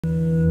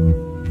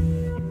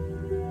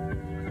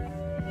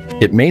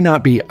It may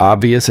not be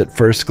obvious at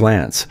first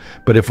glance,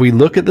 but if we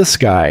look at the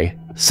sky,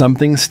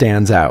 something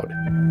stands out.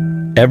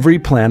 Every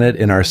planet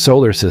in our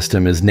solar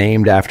system is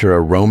named after a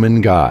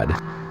Roman god.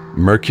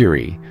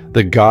 Mercury,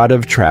 the god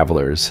of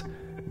travelers.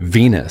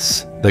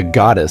 Venus, the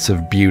goddess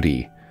of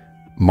beauty.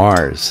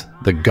 Mars,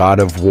 the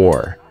god of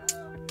war.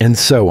 And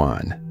so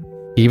on.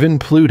 Even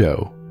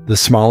Pluto, the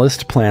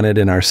smallest planet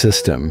in our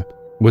system,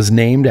 was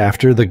named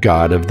after the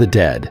god of the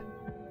dead.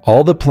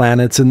 All the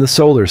planets in the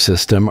solar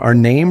system are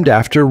named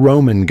after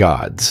Roman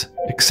gods,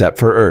 except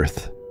for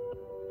Earth.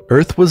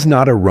 Earth was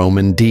not a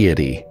Roman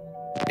deity.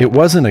 It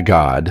wasn't a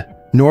god,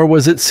 nor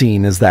was it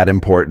seen as that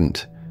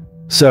important.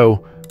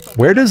 So,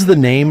 where does the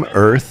name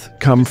Earth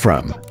come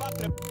from?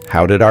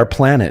 How did our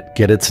planet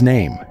get its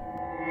name?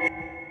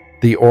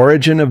 The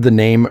origin of the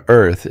name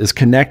Earth is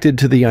connected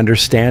to the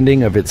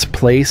understanding of its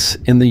place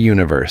in the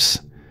universe.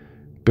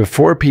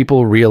 Before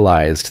people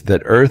realized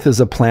that Earth is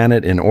a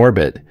planet in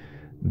orbit,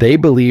 they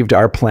believed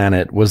our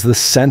planet was the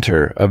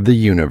center of the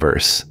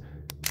universe.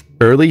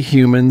 Early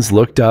humans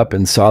looked up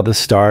and saw the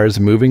stars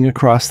moving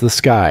across the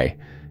sky,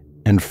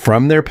 and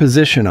from their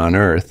position on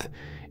Earth,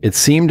 it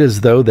seemed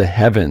as though the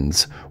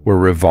heavens were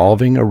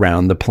revolving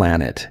around the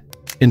planet.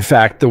 In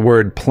fact, the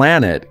word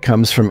planet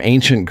comes from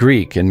ancient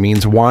Greek and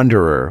means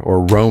wanderer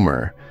or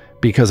roamer,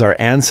 because our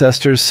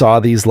ancestors saw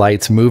these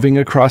lights moving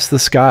across the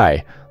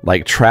sky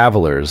like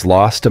travelers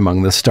lost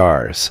among the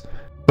stars.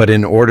 But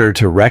in order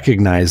to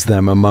recognize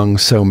them among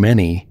so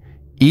many,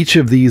 each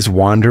of these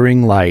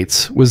wandering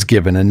lights was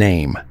given a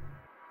name.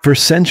 For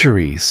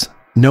centuries,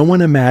 no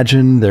one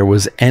imagined there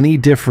was any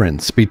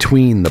difference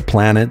between the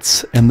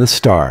planets and the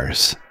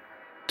stars.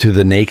 To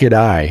the naked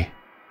eye,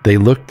 they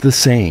looked the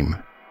same,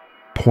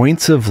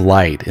 points of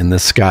light in the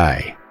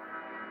sky.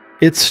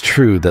 It's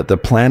true that the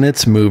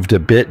planets moved a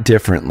bit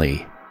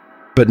differently,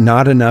 but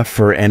not enough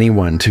for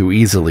anyone to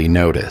easily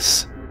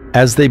notice.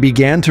 As they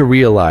began to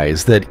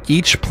realize that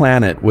each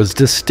planet was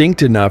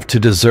distinct enough to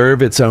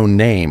deserve its own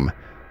name,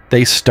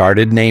 they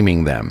started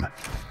naming them.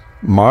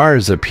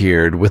 Mars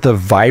appeared with a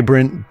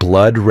vibrant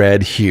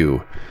blood-red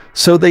hue,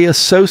 so they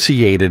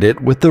associated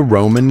it with the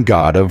Roman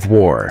god of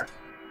war.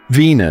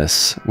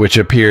 Venus, which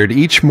appeared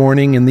each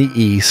morning in the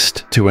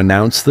east to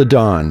announce the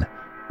dawn,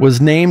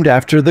 was named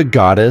after the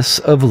goddess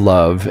of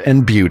love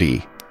and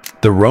beauty.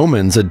 The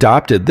Romans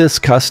adopted this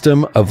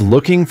custom of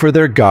looking for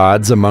their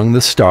gods among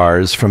the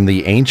stars from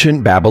the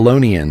ancient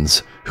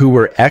Babylonians, who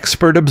were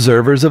expert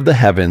observers of the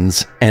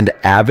heavens and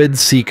avid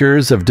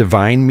seekers of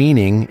divine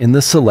meaning in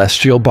the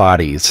celestial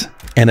bodies,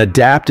 and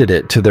adapted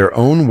it to their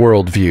own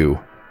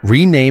worldview,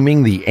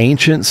 renaming the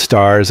ancient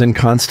stars and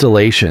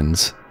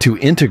constellations to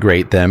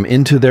integrate them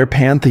into their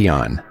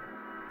pantheon,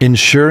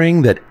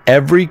 ensuring that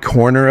every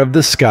corner of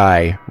the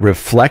sky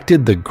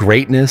reflected the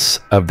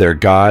greatness of their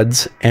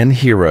gods and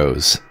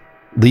heroes,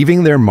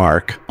 leaving their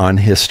mark on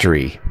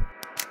history.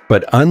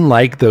 But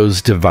unlike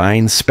those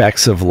divine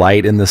specks of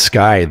light in the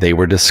sky they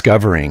were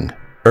discovering,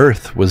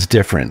 Earth was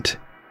different.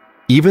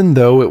 Even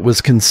though it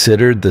was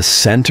considered the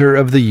center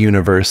of the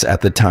universe at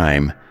the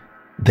time,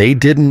 they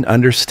didn't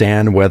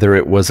understand whether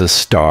it was a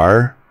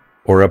star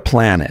or a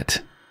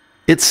planet.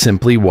 It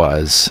simply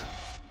was.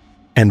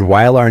 And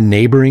while our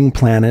neighboring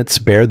planets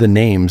bear the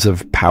names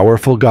of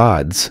powerful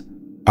gods,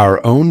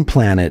 our own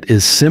planet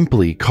is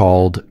simply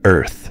called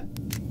Earth.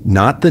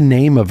 Not the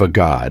name of a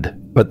god,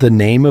 but the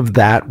name of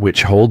that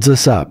which holds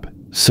us up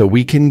so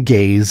we can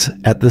gaze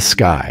at the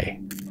sky.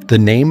 The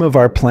name of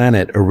our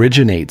planet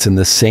originates in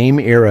the same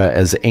era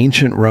as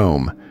ancient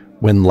Rome,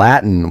 when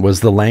Latin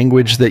was the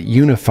language that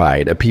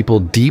unified a people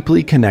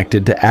deeply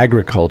connected to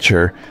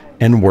agriculture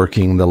and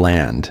working the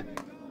land.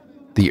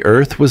 The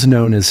earth was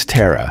known as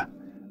terra.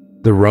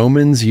 The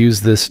Romans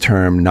used this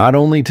term not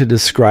only to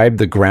describe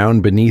the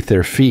ground beneath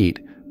their feet,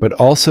 but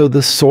also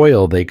the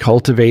soil they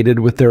cultivated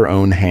with their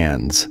own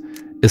hands,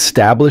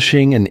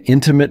 establishing an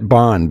intimate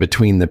bond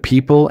between the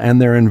people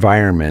and their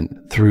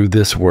environment through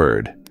this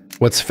word.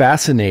 What's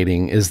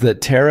fascinating is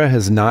that terra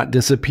has not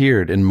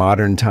disappeared in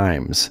modern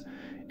times.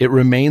 It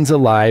remains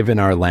alive in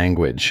our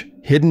language,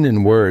 hidden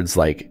in words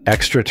like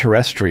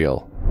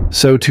extraterrestrial.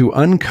 So to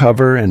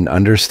uncover and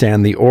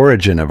understand the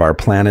origin of our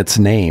planet's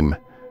name,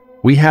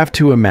 we have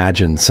to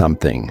imagine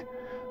something.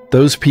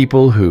 Those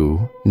people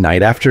who,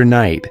 night after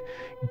night,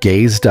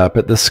 gazed up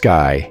at the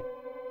sky,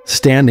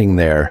 standing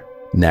there,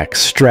 necks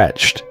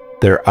stretched,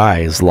 their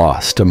eyes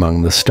lost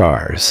among the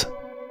stars.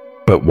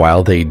 But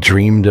while they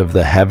dreamed of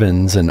the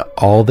heavens and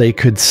all they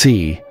could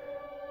see,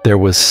 there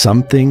was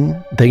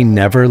something they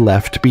never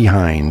left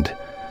behind,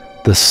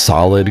 the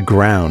solid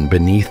ground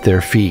beneath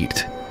their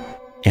feet.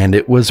 And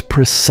it was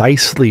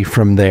precisely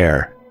from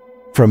there,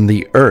 from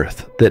the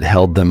earth that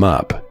held them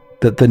up,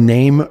 that the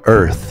name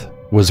Earth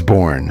was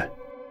born.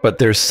 But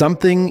there's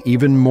something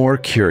even more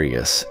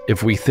curious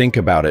if we think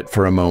about it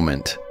for a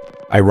moment.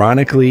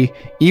 Ironically,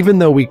 even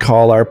though we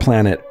call our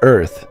planet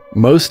Earth,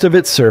 most of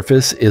its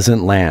surface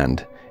isn't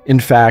land.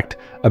 In fact,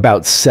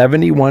 about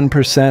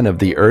 71% of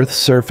the Earth's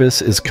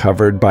surface is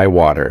covered by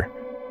water.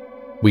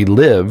 We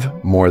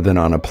live, more than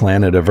on a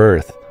planet of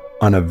Earth,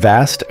 on a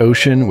vast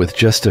ocean with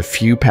just a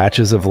few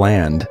patches of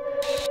land,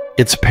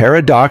 It's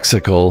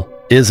paradoxical,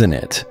 isn't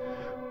it?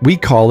 We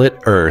call it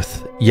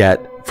Earth,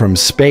 yet from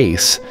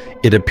space,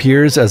 it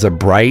appears as a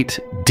bright,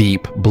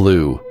 deep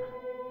blue.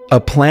 A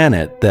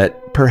planet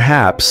that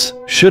perhaps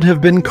should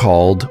have been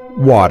called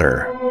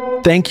water.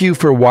 Thank you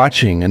for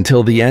watching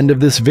until the end of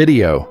this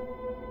video.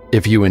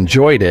 If you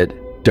enjoyed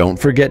it, don't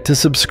forget to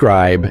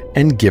subscribe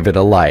and give it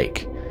a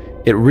like.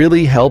 It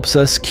really helps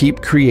us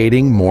keep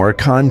creating more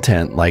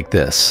content like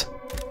this.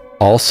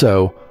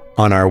 Also,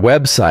 on our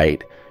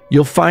website,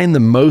 you'll find the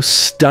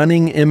most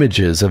stunning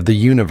images of the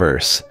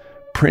universe,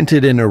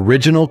 printed in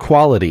original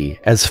quality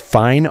as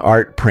fine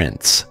art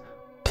prints.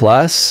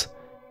 Plus,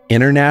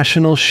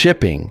 international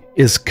shipping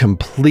is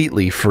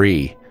completely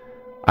free.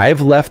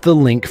 I've left the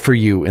link for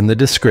you in the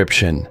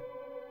description.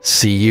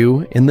 See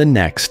you in the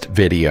next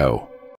video.